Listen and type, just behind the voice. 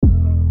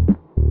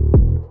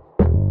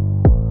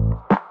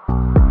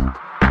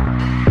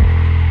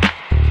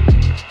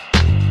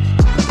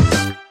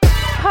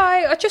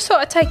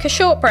take a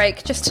short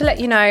break just to let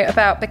you know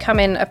about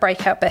becoming a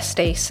Breakout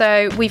Bestie.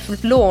 So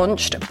we've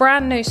launched a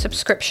brand new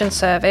subscription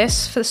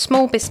service for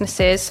small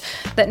businesses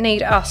that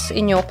need us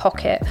in your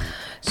pocket.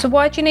 So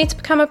why do you need to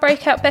become a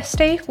Breakout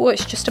Bestie? Well,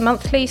 it's just a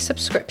monthly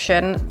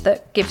subscription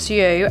that gives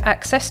you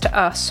access to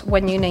us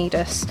when you need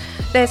us.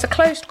 There's a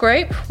closed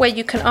group where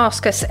you can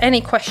ask us any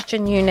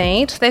question you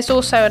need. There's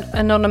also an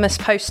anonymous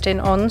posting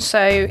on, so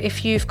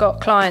if you've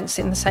got clients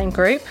in the same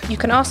group, you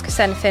can ask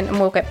us anything and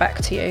we'll get back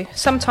to you.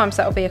 Sometimes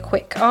that'll be a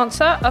quick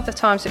answer, other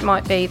times it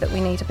might be that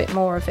we need a bit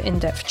more of an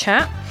in-depth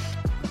chat.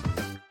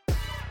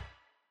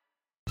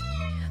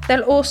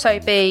 There'll also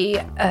be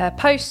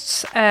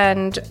posts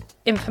and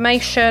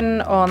information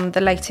on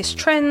the latest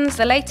trends,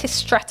 the latest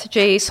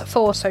strategies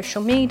for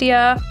social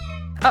media,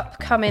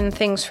 upcoming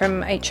things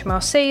from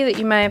HMRC that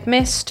you may have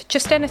missed,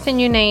 just anything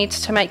you need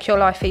to make your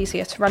life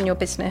easier to run your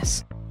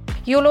business.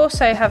 You'll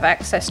also have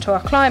access to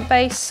our client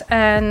base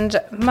and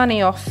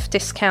money off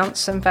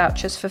discounts and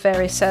vouchers for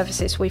various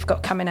services we've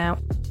got coming out.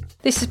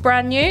 This is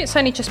brand new, it's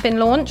only just been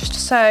launched,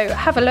 so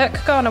have a look,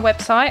 go on our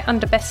website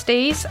under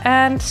Besties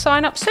and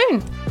sign up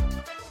soon.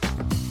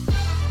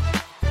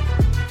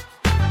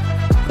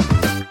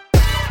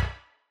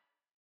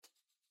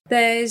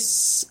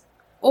 There's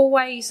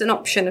always an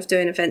option of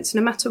doing events.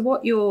 No matter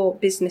what your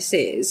business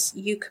is,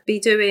 you could be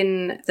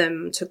doing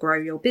them to grow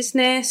your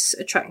business,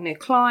 attract new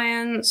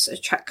clients,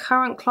 attract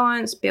current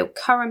clients, build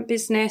current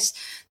business.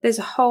 There's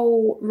a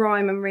whole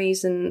rhyme and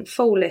reason,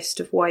 full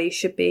list of why you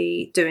should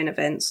be doing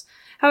events.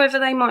 However,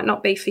 they might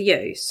not be for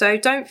you. So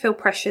don't feel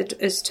pressured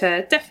as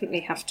to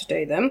definitely have to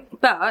do them.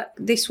 But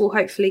this will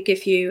hopefully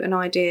give you an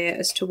idea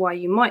as to why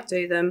you might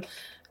do them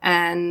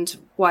and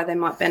why they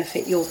might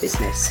benefit your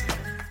business.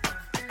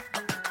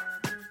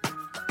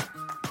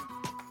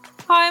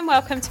 Hi and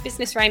welcome to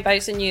Business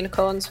Rainbows and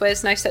Unicorns, where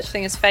there's no such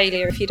thing as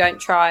failure if you don't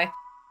try.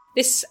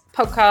 This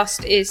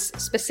podcast is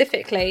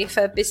specifically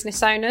for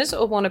business owners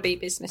or wannabe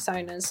business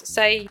owners.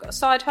 Say you've got a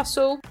side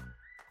hustle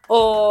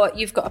or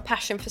you've got a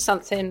passion for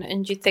something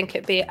and you think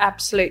it'd be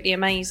absolutely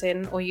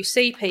amazing, or you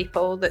see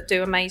people that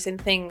do amazing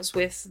things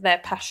with their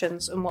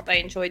passions and what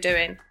they enjoy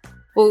doing.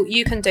 Well,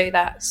 you can do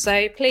that.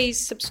 So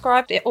please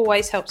subscribe. It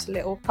always helps a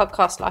little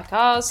podcast like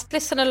ours.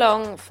 Listen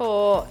along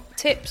for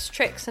tips,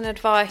 tricks and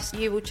advice.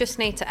 You will just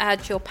need to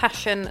add your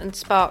passion and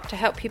spark to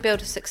help you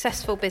build a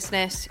successful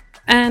business.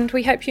 And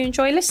we hope you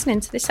enjoy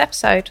listening to this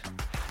episode.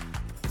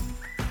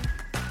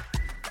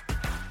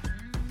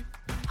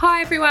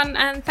 Hi everyone,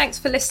 and thanks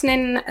for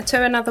listening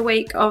to another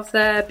week of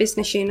the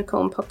Business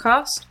Unicorn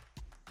podcast.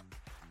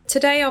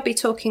 Today I'll be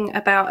talking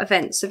about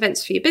events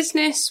for your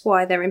business,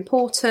 why they're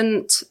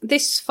important.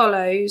 This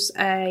follows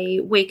a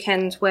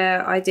weekend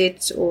where I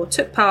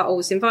took part or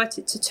was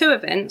invited to 2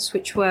 events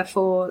which were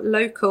for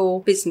local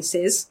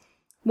businesses,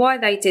 why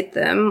they did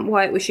them,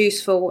 why it was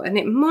useful, and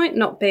it might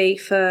not be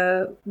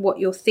for what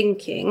you're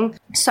thinking.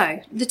 So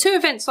the 2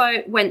 events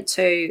I went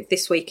to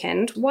this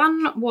weekend,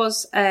 one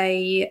was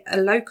a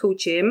local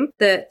gym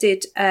that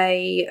did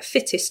a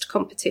fittest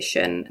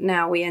competition.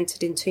 Now we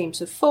entered in teams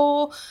of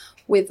 4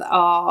 with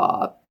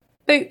our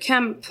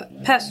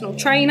bootcamp personal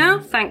trainer.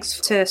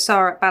 Thanks to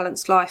Sarah at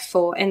Balanced Life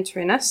for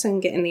entering us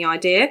and getting the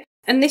idea.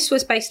 And this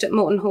was based at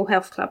Morton Hall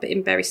Health Club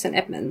in Bury St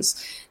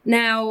Edmunds.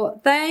 Now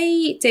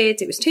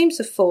it was teams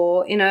of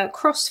 4 in a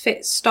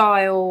CrossFit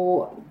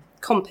style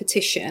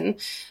competition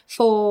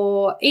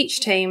for each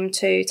team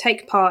to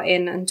take part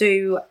in and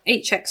do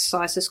each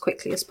exercise as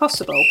quickly as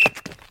possible.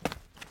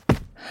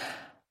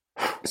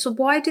 So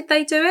why did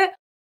they do it?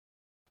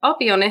 I'll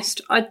be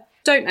honest, I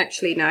don't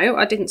actually know.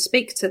 I didn't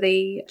speak to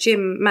the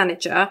gym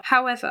manager.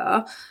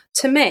 However,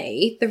 to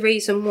me, the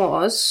reason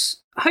was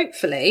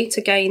hopefully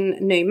to gain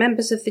new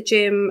members of the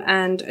gym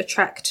and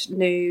attract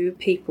new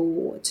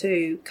people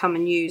to come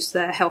and use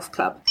the health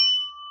club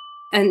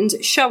and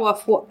show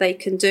off what they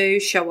can do,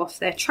 show off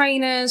their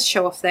trainers,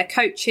 show off their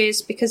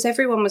coaches, because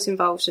everyone was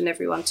involved and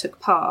everyone took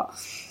part.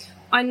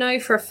 I know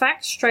for a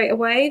fact straight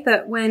away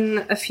that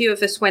when a few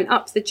of us went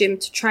up the gym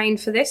to train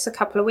for this a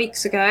couple of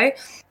weeks ago,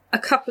 a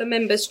couple of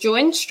members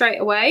joined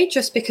straight away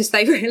just because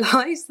they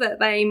realised that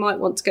they might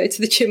want to go to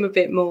the gym a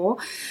bit more.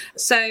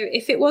 So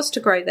if it was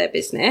to grow their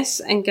business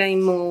and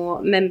gain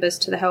more members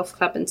to the health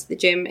club and to the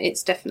gym,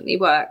 it's definitely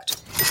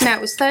worked. Now,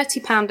 it was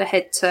 £30 a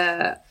head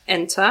to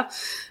enter,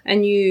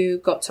 and you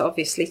got to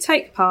obviously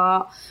take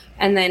part,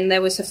 and then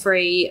there was a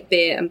free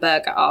beer and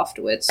burger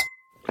afterwards,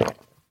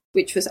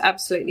 which was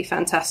absolutely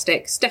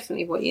fantastic. It's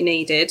definitely what you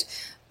needed.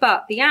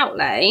 But the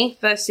outlay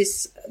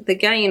versus the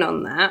gain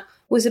on that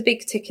was a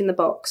big tick in the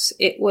box.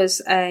 It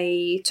was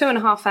a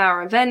 2.5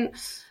 hour event,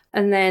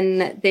 and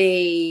then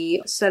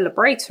the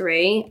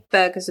celebratory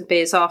burgers and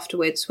beers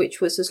afterwards, which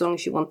was as long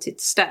as you wanted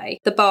to stay.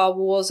 The bar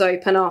was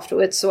open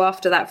afterwards, so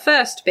after that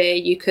first beer,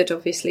 you could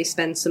obviously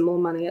spend some more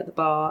money at the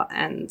bar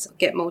and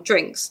get more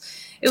drinks.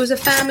 It was a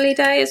family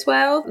day as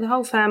well. The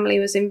whole family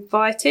was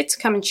invited to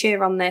come and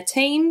cheer on their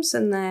teams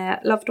and their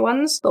loved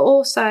ones. But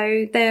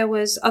also there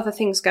was other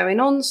things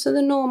going on. So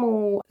the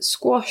normal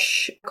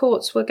squash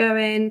courts were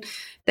going.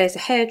 There's a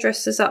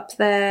hairdresser's up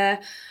there.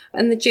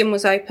 And the gym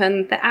was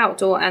open, the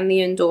outdoor and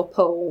the indoor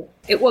pool.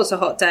 It was a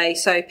hot day,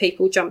 so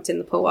people jumped in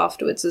the pool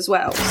afterwards as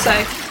well.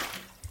 So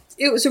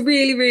it was a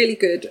really, really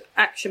good,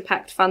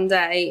 action-packed, fun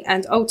day.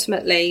 And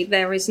ultimately,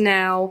 there is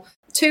now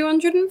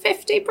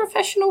 250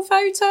 professional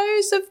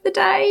photos of the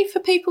day for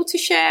people to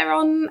share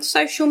on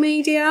social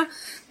media.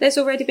 There's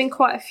already been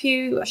quite a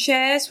few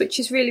shares, which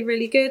is really,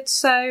 really good.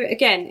 So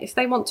again, if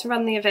they want to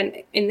run the event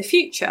in the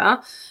future,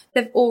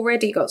 they've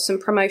already got some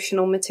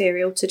promotional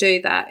material to do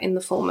that in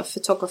the form of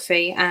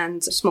photography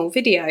and a small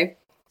video.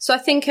 So I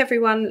think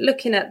everyone,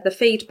 looking at the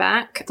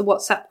feedback, the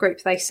WhatsApp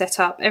group they set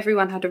up,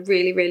 everyone had a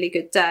really, really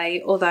good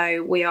day,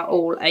 although we are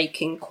all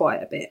aching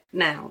quite a bit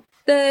now.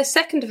 The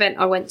second event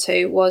I went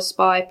to was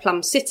by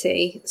Plum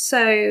City.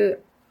 So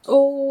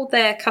all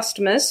their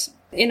customers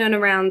in and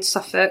around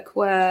Suffolk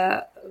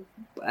were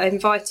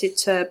invited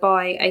to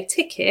buy a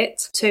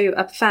ticket to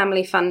a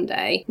family fun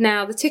day.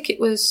 Now, the ticket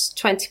was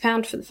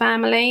 £20 for the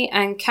family,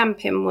 and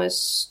camping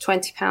was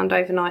 £20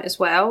 overnight as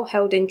well,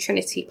 held in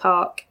Trinity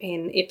Park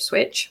in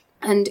Ipswich.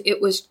 And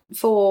it was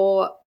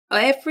for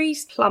every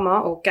plumber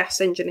or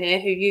gas engineer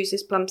who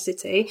uses Plum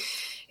City.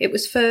 It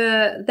was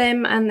for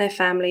them and their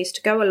families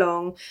to go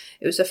along.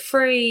 It was a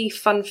free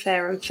fun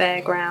fair and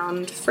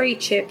fairground, free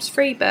chips,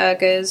 free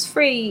burgers,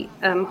 free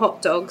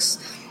hot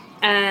dogs,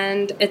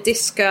 and a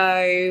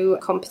disco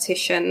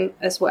competition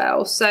as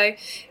well. So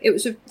it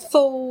was a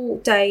full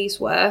day's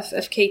worth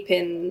of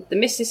keeping the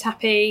missus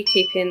happy,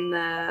 keeping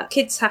the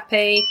kids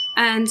happy.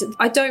 And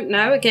I don't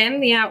know, again,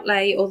 the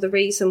outlay or the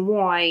reason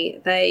why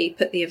they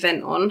put the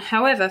event on.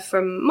 However,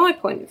 from my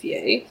point of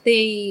view,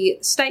 the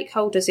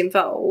stakeholders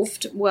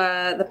involved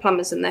were the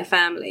plumbers and their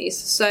families.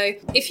 So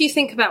if you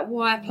think about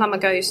why a plumber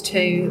goes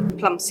to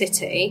Plum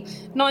City,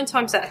 9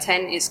 times out of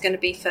 10 is going to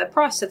be for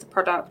price of the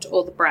product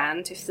or the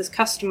brand, if the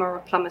customer or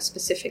a plumber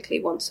specifically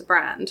wants a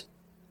brand.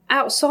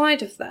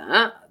 Outside of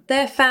that,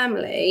 their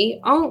family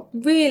aren't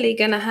really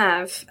going to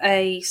have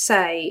a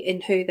say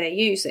in who they're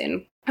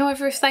using.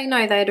 However, if they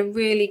know they had a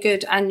really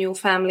good annual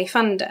family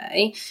fun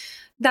day,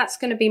 that's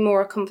going to be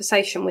more a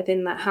conversation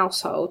within that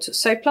household.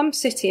 So Plum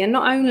City are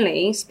not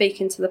only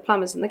speaking to the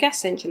plumbers and the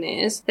gas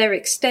engineers, they're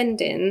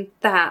extending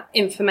that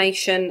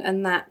information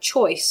and that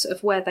choice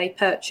of where they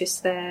purchase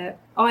their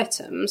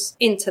items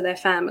into their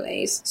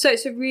families. So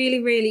it's a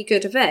really, really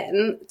good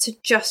event to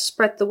just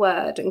spread the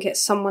word and get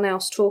someone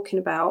else talking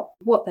about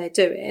what they're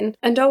doing,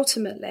 and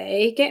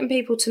ultimately getting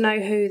people to know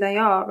who they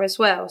are as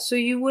well. So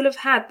you will have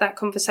had that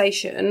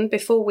conversation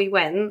before we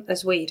went,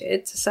 as we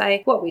did, to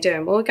say, what are we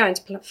doing? Well, we're going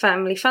to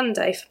Family Fun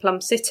Day for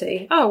Plum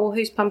City. Oh, well,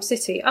 who's Plum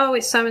City? Oh,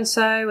 it's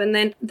so-and-so. And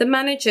then the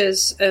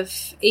managers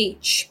of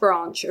each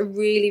branch are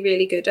really,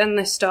 really good, and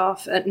their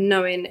staff, at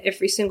knowing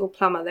every single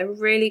plumber. They're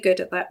really good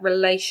at that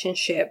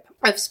relationship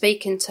of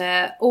speaking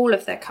to all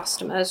of their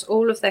customers,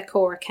 all of their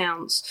core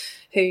accounts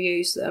who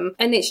use them.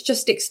 And it's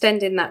just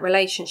extending that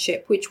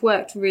relationship, which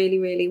worked really,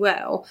 really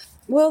well.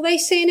 Will they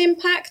see an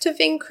impact of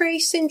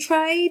increase in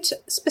trade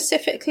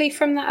specifically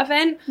from that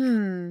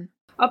event?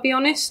 I'll be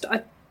honest,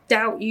 I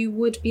doubt you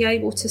would be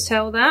able to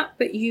tell that,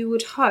 but you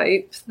would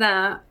hope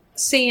that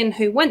seeing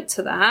who went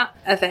to that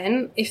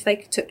event, if they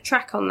took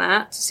track on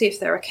that to see if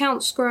their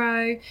accounts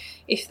grow,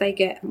 if they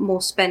get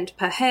more spend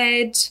per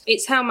head.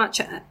 It's how much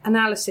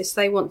analysis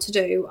they want to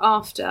do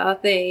after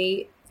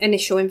the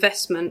initial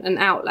investment and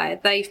outlay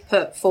they've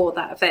put for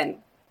that event.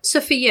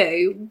 So for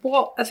you,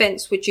 what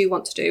events would you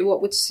want to do?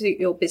 What would suit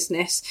your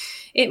business?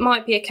 It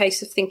might be a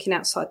case of thinking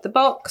outside the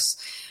box.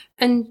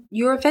 And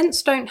your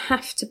events don't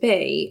have to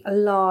be a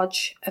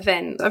large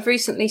event. I've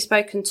recently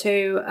spoken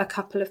to a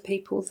couple of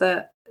people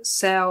that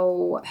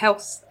sell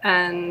health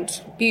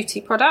and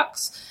beauty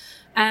products,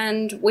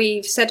 and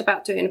we've said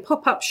about doing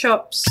pop-up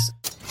shops.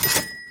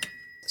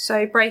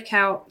 So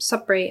Breakout,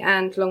 Sudbury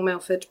and Long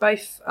Milford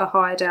both are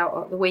hired out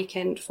at the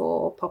weekend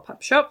for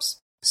pop-up shops.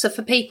 So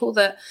for people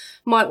that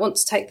might want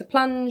to take the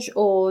plunge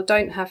or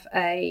don't have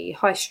a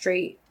high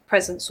street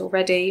presence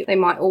already, they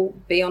might all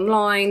be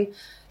online.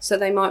 So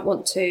they might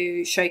want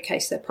to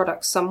showcase their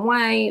products some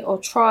way or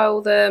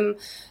trial them.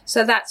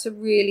 So that's a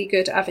really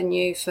good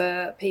avenue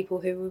for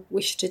people who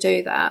wish to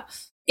do that.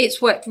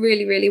 It's worked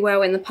really, really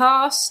well in the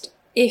past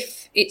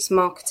if it's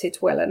marketed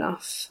well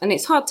enough. And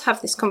it's hard to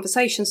have this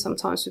conversation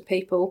sometimes with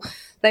people.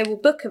 They will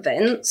book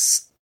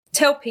events,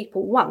 tell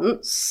people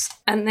once,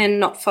 and then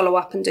not follow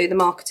up and do the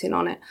marketing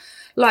on it.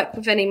 Like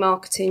with any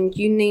marketing,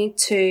 you need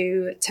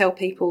to tell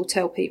people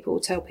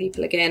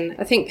again.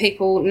 I think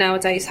people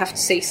nowadays have to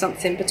see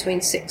something between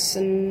 6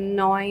 and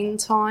 9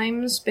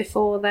 times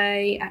before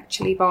they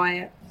actually buy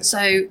it.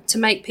 So to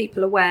make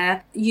people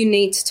aware, you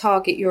need to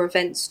target your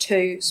events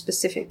to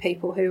specific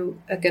people who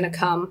are going to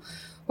come,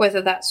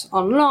 whether that's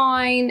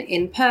online,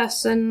 in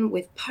person,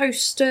 with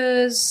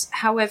posters,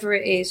 however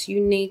it is, you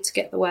need to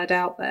get the word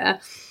out there.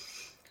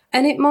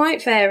 And it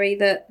might vary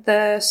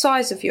the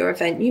size of your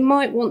event. You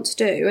might want to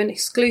do an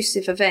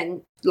exclusive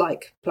event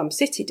like Plum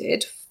City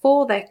did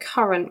for their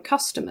current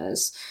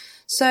customers.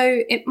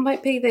 So it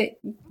might be that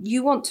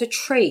you want to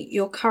treat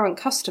your current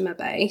customer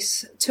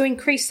base to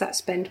increase that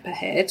spend per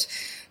head,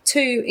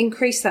 to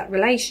increase that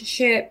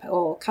relationship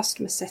or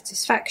customer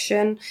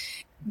satisfaction.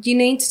 You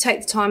need to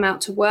take the time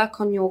out to work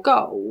on your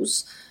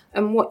goals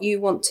and what you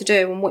want to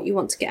do and what you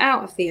want to get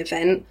out of the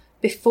event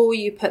before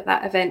you put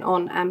that event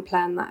on and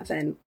plan that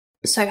event.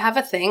 So have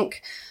a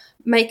think,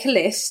 make a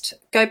list,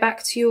 go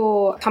back to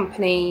your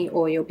company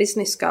or your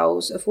business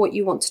goals of what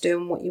you want to do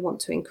and what you want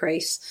to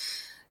increase.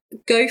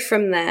 Go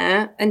from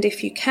there, and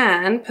if you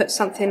can, put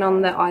something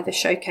on that either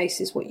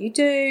showcases what you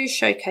do,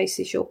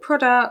 showcases your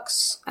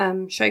products,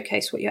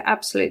 showcase what you're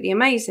absolutely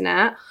amazing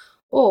at,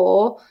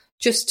 or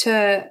just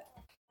to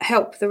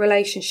help the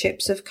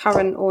relationships of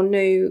current or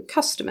new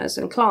customers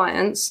and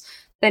clients,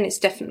 then it's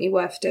definitely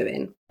worth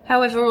doing.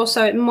 However,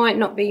 also, it might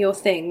not be your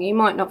thing. You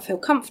might not feel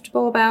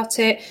comfortable about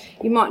it.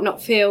 You might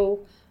not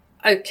feel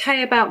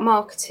okay about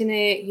marketing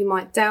it. You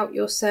might doubt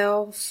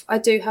yourself. I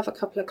do have a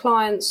couple of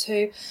clients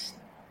who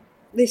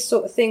this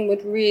sort of thing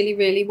would really,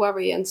 really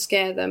worry and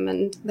scare them,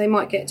 and they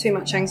might get too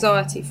much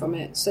anxiety from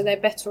it. So they're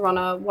better on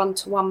a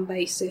one-to-one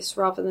basis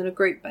rather than a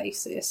group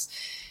basis.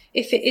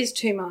 If it is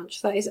too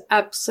much, that is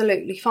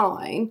absolutely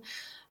fine.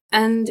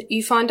 And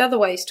you find other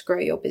ways to grow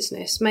your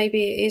business.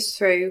 Maybe it is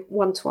through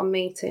one-to-one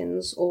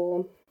meetings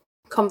or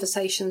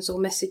conversations or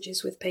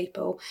messages with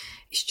people.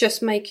 It's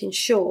just making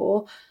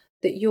sure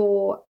that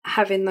you're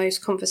having those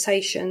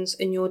conversations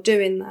and you're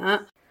doing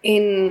that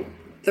in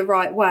the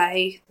right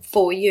way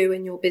for you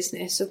and your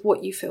business of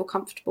what you feel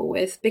comfortable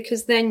with,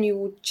 because then you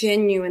will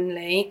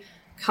genuinely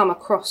come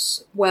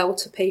across well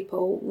to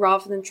people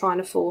rather than trying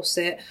to force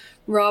it,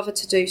 rather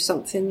to do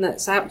something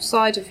that's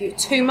outside of you,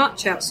 too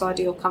much outside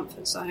of your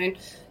comfort zone,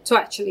 to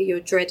actually you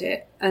dread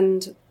it.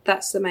 And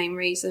that's the main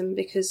reason,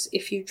 because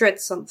if you dread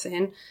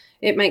something,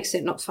 it makes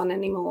it not fun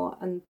anymore,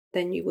 and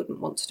then you wouldn't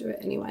want to do it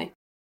anyway.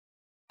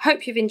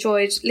 Hope you've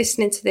enjoyed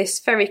listening to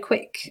this very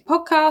quick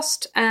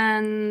podcast,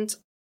 and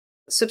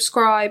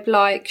subscribe,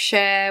 like,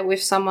 share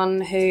with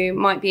someone who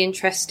might be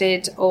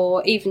interested,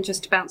 or even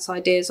just to bounce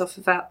ideas off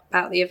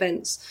about the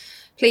events.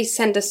 Please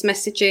send us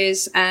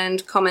messages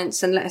and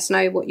comments and let us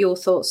know what your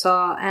thoughts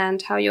are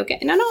and how you're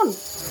getting on.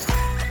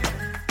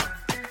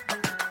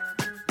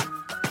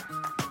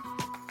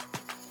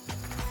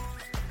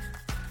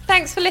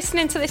 Thanks for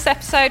listening to this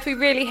episode. We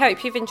really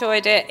hope you've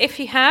enjoyed it. If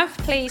you have,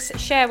 please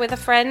share with a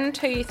friend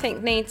who you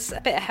think needs a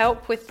bit of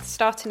help with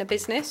starting a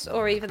business,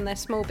 or even their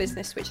small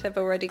business which they've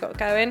already got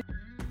going.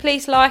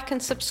 Please like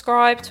and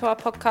subscribe to our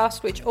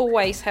podcast, which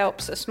always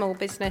helps a small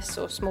business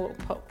or small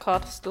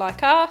podcast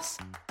like us.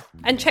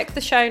 And check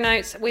the show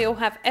notes. We all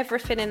have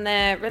everything in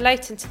there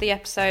relating to the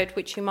episode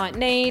which you might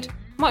need,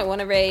 might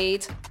want to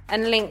read,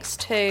 and links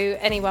to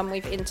anyone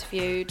we've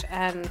interviewed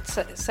and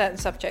certain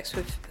subjects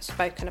we've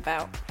spoken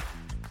about.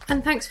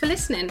 And thanks for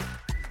listening.